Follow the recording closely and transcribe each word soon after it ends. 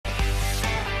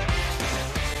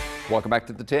Welcome back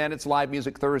to the 10. It's Live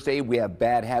Music Thursday. We have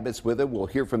Bad Habits with it. We'll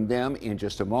hear from them in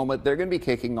just a moment. They're going to be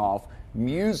kicking off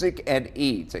Music and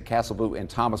Eats at Castle Blue in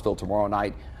Thomasville tomorrow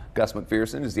night. Gus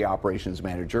McPherson is the operations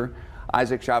manager.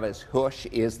 Isaac Chavez-Hush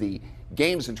is the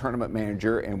games and tournament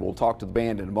manager, and we'll talk to the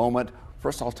band in a moment.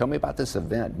 First of all, tell me about this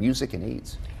event, Music and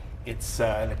Eats. It's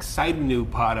an exciting new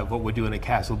part of what we're doing at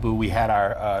Castle Blue. We had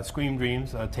our Scream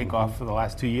Dreams take off for the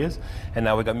last 2 years, and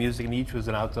now we got Music and Eats, which is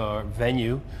an outdoor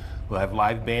venue. We'll have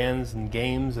live bands and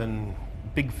games and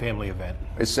big family event.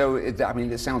 So, I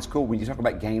mean, it sounds cool. When you talk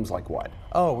about games, like what?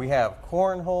 Oh, we have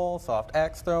cornhole, soft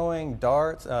axe throwing,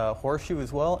 darts, horseshoe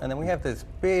as well, and then we have this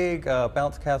big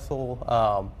bounce castle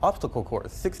obstacle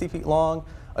course, 60 feet long.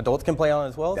 Adults can play on it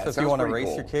as well, so if you want to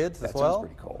race your kids as well. That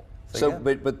sounds pretty cool. So,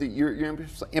 yeah. but you're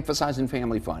emphasizing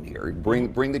family fun here.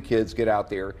 Bring the kids, get out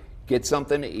there, get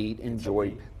something to eat,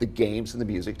 enjoy the games and the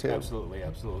music too. Absolutely,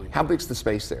 absolutely. How big's the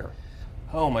space there?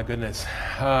 Oh my goodness.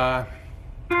 I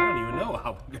don't even know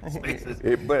how big the space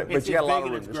is. But you got a lot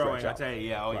of room it's to growing, stretch out. I tell you,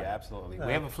 yeah, yeah, absolutely.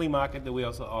 We have a flea market that we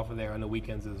also offer there on the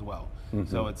weekends as well.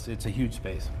 So it's a huge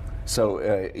space. So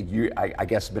you, I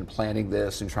guess, have been planning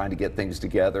this and trying to get things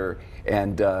together,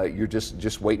 and you're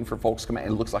just waiting for folks to come in.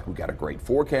 And it looks like we've got a great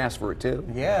forecast for it too.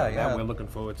 Yeah. We're looking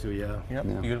forward to, Yep, Yeah.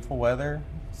 beautiful weather.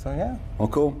 So yeah. Well,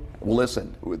 cool. Well,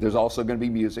 listen, there's also going to be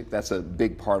music. That's a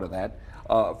big part of that.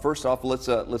 First off, let's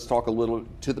talk a little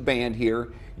to the band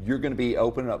here. You're going to be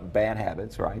opening up Bad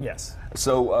Habits, right? Yes.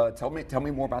 So tell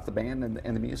me more about the band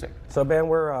and the music. So band,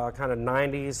 we're kind of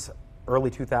 90s, early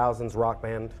 2000s rock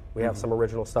band. We have some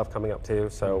original stuff coming up too.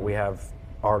 So we have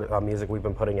our music we've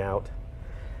been putting out,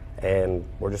 and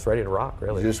we're just ready to rock,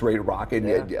 really. You're just ready to rock,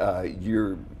 and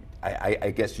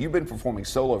I guess you've been performing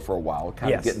solo for a while,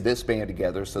 kind of getting this band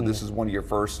together. So this is one of your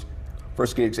first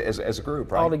gigs as a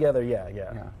group, right? All together, yeah.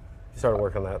 Started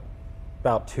working on that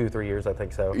about 2-3 years, I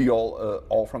think so. You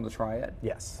all from the Triad?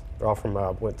 Yes, they're all from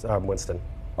Winston.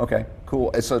 Okay, cool.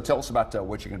 And so tell us about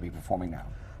what you're going to be performing now.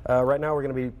 Right now we're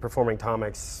going to be performing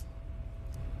Tomic's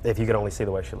If You Could Only See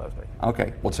the Way She Loves Me.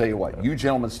 Okay, we'll tell you what. You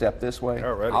gentlemen step this way.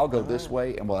 All right. I'll go this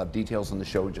way, and we'll have details on the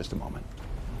show in just a moment.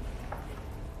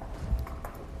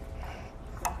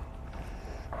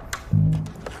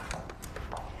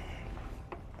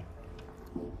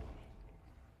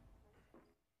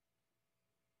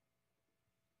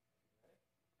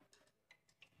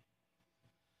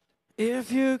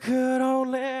 If you could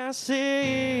only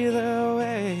see the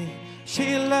way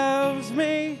she loves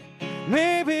me,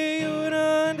 maybe you would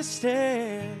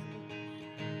understand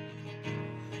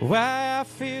why I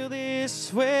feel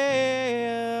this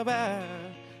way about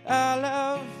our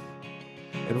love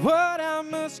and what I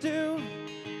must do.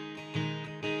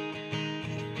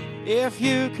 If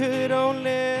you could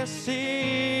only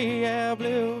see how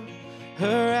blue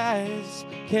her eyes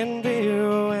can be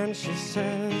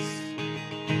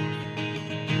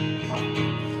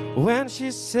when she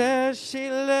says she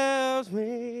loves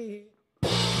me.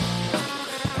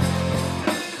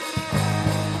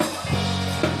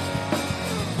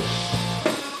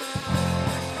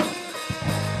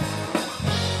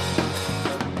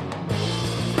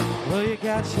 Well, you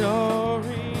got your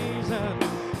reasons,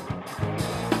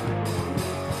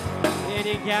 and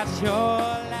you got your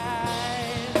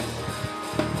lies,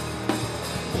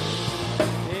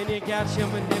 and you got your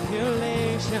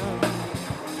manipulation.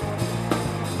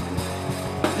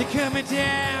 They cut me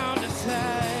down to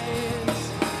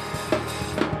size.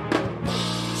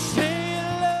 Say you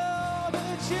love,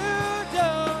 but you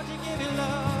don't. You give your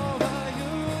love all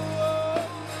you owe.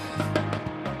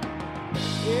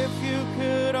 If you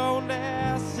could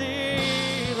only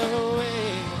see the way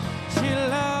she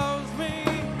loves me,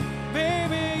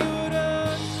 baby, you would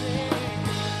understand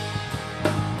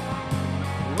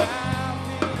why I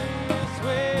feel this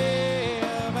way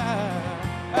about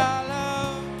our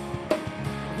love.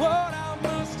 What I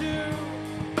must do.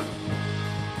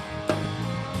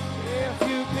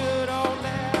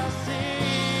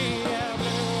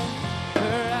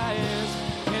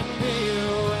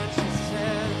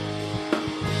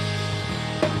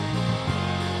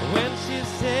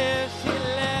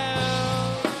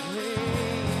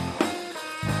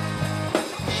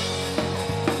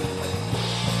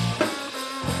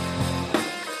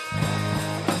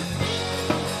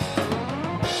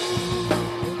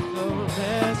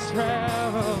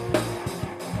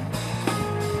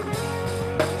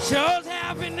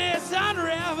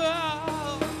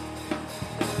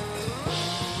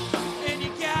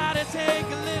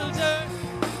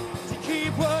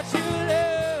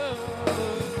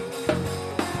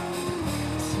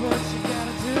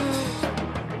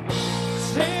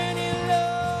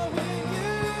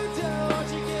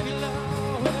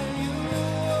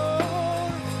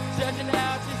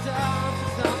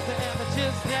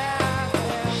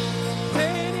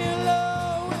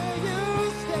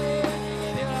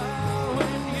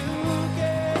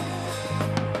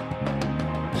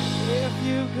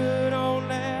 you could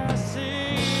only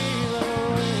see the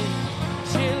way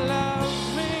she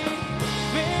loves me,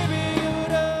 baby,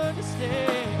 you'd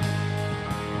understand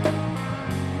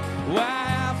why I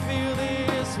feel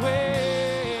this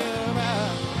way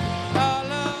about our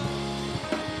love,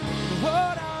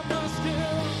 what I must do.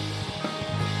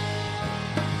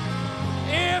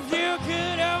 If you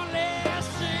could only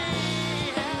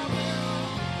see how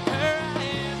blue her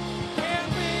eyes can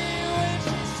be when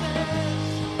she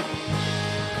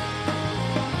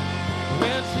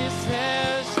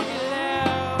says she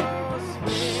loves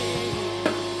me.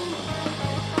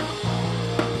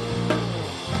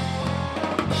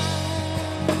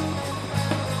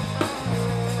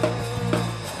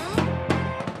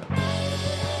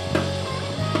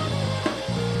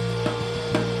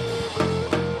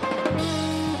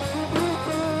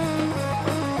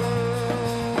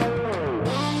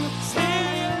 Still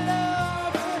you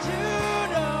love, but you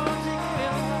don't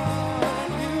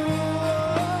give you.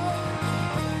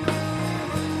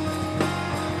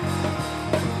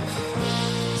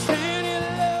 Stand in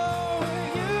love when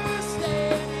you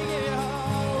stand it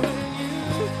hard when you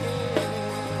can.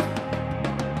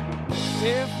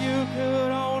 If you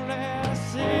could only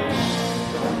see.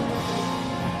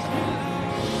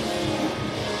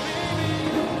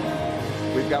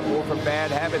 We've got more from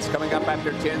Bad Habits coming up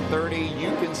after 10:30.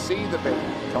 You can see the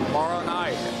band tomorrow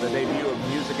night at the debut of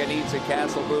Music and Eats at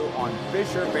Castle Blue on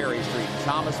Fisher Berry Street in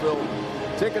Thomasville.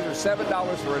 Tickets are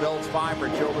 $7 for adults, $5 for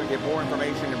children. Get more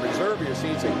information and reserve your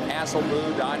seats at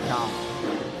castleblue.com.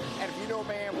 And if you know a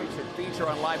band we should feature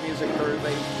on Live Music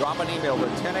Thursday, drop an email to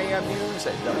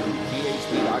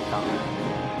 10amnews@wghb.com.